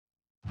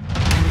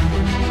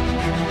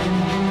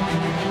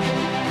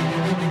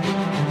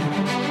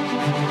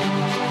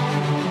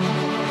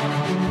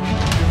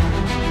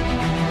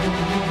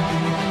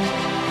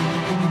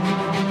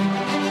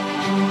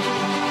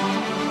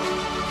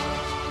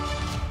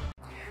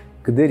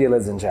Good day,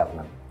 ladies and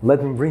gentlemen.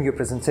 Let me bring you a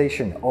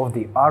presentation of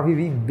the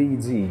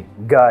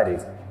RVV-BD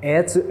guided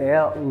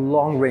air-to-air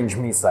long-range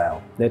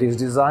missile that is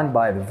designed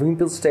by the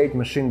Wimpel State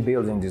Machine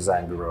Building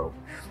Design Bureau,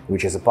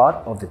 which is a part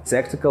of the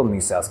Tactical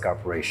Missiles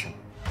Corporation.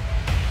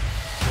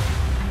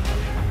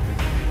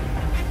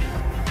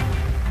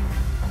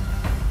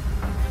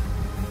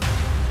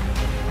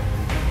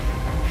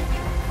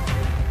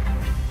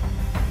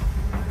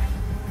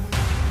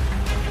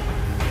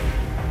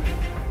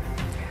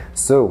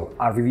 So,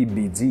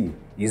 RVV-BD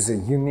is a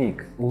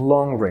unique,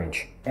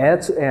 long-range,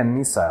 air-to-air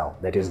missile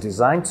that is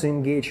designed to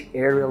engage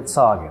aerial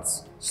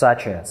targets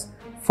such as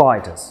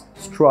fighters,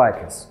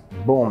 strikers,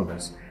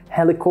 bombers,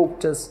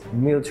 helicopters,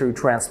 military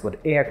transport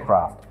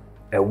aircraft,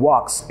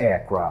 AWACS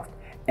aircraft,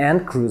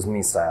 and cruise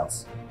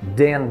missiles,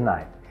 day and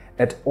night,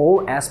 at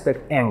all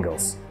aspect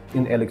angles,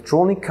 in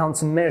electronic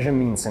countermeasure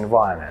means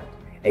environment,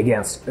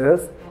 against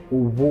earth or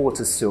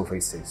water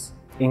surfaces,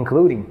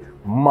 including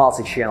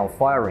multi-channel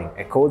firing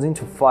according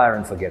to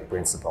fire-and-forget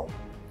principle.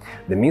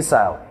 The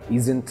missile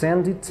is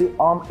intended to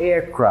arm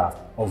aircraft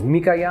of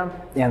Mikoyan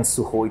and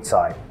Sukhoi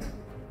type.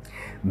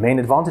 Main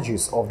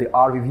advantages of the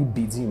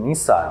RVV-BD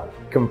missile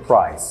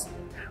comprise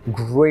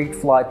great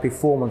flight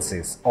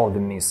performances of the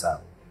missile,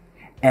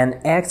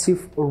 an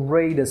active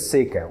radar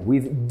seeker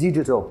with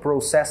digital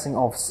processing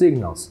of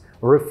signals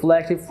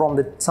reflected from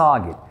the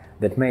target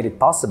that made it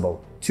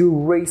possible to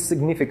raise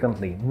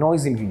significantly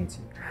noise immunity,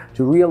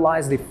 to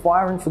realize the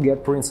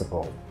fire-and-forget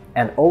principle,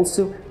 and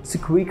also to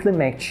quickly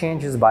make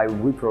changes by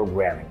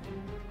reprogramming.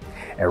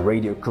 A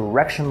radio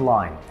correction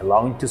line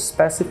allowing to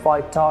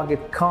specify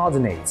target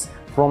coordinates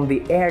from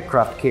the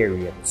aircraft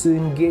carrier to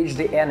engage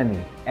the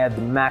enemy at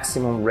the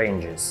maximum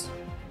ranges.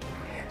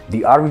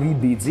 The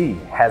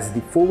RVV-BD has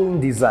the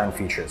following design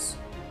features.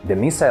 The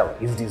missile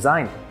is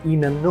designed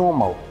in a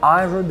normal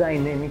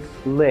aerodynamic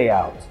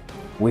layout,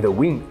 with a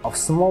wing of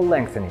small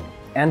lengthening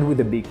and with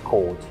a big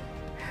chord.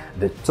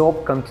 The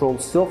top control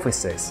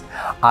surfaces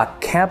are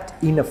kept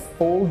in a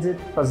folded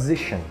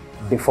position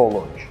before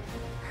launch.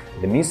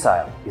 The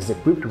missile is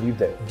equipped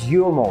with a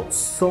dual-mode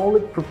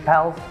solid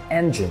propelled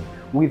engine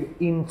with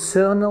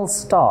internal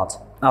start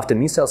after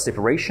missile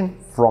separation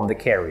from the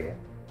carrier.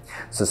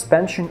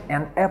 Suspension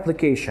and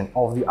application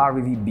of the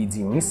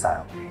RVV-BD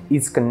missile,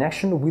 its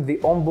connection with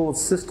the onboard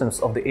systems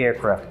of the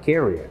aircraft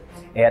carrier,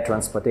 air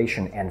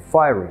transportation and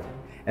firing,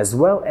 as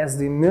well as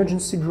the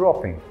emergency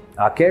dropping,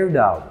 are carried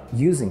out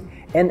using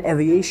an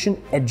aviation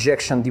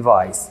ejection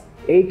device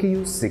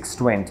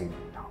AKU-620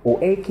 or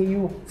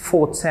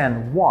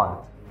AKU-410-1.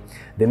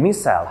 The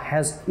missile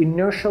has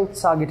inertial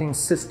targeting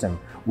system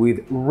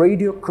with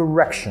radio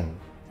correction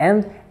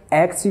and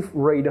active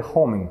radar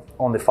homing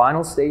on the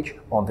final stage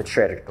on the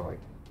trajectory.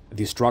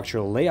 The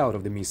structural layout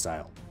of the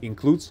missile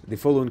includes the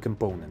following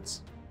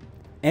components: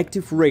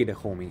 active radar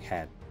homing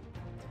head,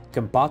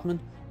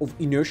 compartment of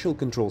inertial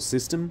control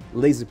system,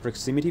 laser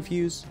proximity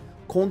fuse,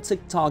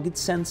 contact target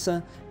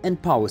sensor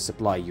and power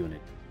supply unit,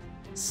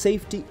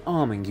 safety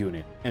arming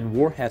unit and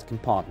warhead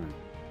compartment,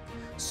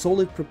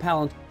 solid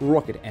propellant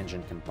rocket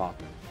engine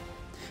compartment,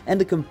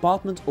 and a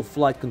compartment of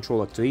flight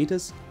control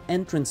actuators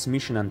and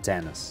transmission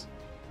antennas.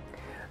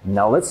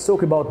 Now let's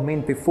talk about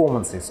main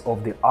performances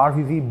of the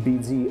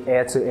RVV-BD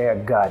air-to-air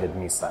guided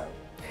missile.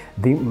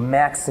 The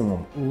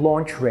maximum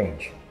launch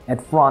range at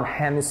front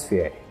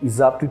hemisphere is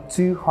up to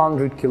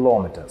 200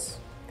 kilometers.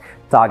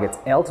 Target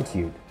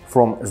altitude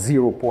from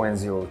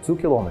 0.02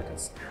 km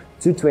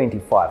to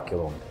 25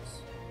 km.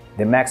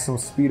 The maximum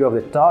speed of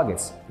the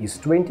targets is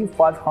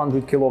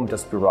 2500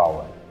 km per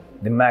hour.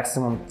 The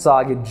maximum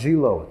target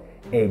G-load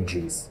 8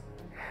 Gs.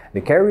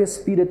 The carrier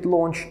speed at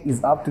launch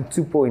is up to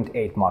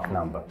 2.8 Mach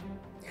number.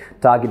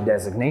 Target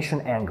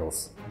designation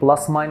angles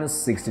 ±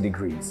 60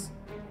 degrees.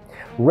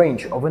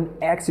 Range of an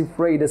active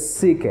radar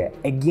seeker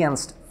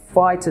against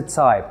fighter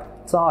type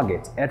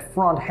target at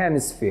front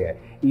hemisphere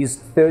is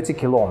 30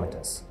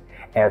 km.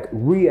 At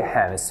rear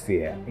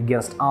hemisphere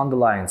against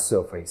underlying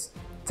surface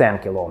 10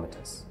 km.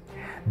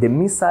 The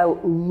missile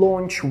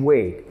launch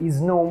weight is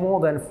no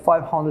more than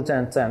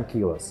 510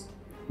 kilos.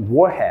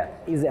 Warhead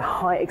is a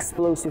high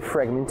explosive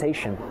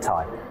fragmentation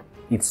type.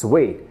 Its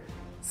weight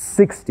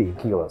 60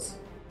 kilos.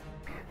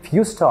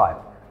 Fuse type,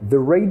 the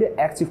radar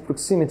active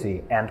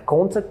proximity and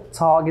contact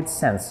target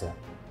sensor.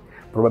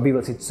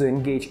 Probability to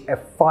engage a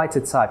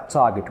fighter type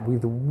target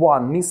with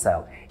one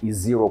missile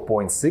is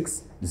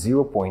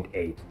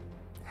 0.6–0.8.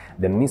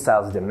 The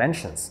missile's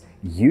dimensions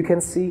you can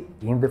see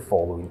in the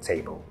following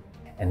table.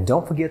 And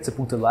don't forget to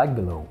put a like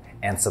below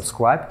and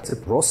subscribe to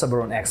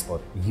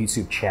Rosoboronexport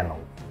YouTube channel.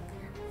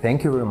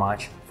 Thank you very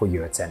much for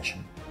your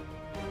attention.